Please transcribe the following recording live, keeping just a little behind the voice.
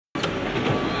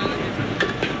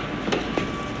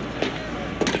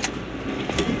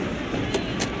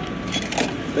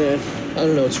Man, I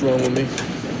don't know what's wrong with me.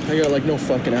 I got like no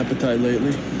fucking appetite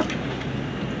lately.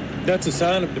 That's a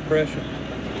sign of depression.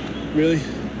 Really?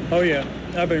 Oh, yeah.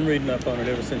 I've been reading up on it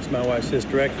ever since my wife's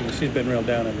hysterectomy. She's been real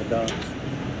down in the dumps.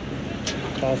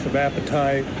 Loss of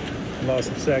appetite, loss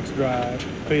of sex drive,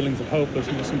 feelings of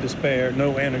hopelessness and despair,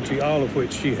 no energy, all of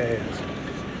which she has.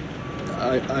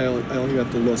 I only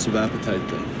got the loss of appetite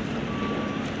thing.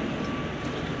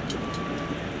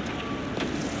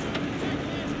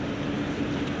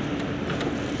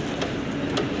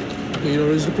 You know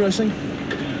what is depressing?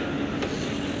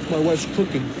 My wife's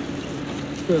cooking.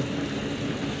 Huh.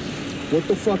 What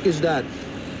the fuck is that?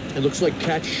 It looks like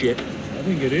cat shit. I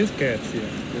think it is cat shit.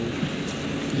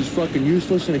 She's fucking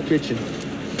useless in the kitchen.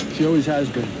 She always has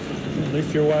been. At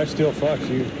least your wife still fucks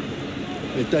you.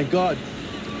 Yeah, thank God.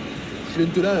 If she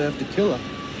didn't do that, I'd have to kill her.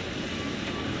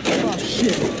 Oh,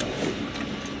 shit.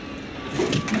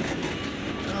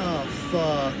 Oh,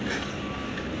 fuck.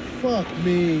 Fuck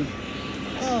me.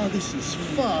 Oh, this is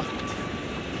fucked.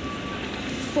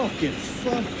 Fucking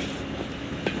fuck.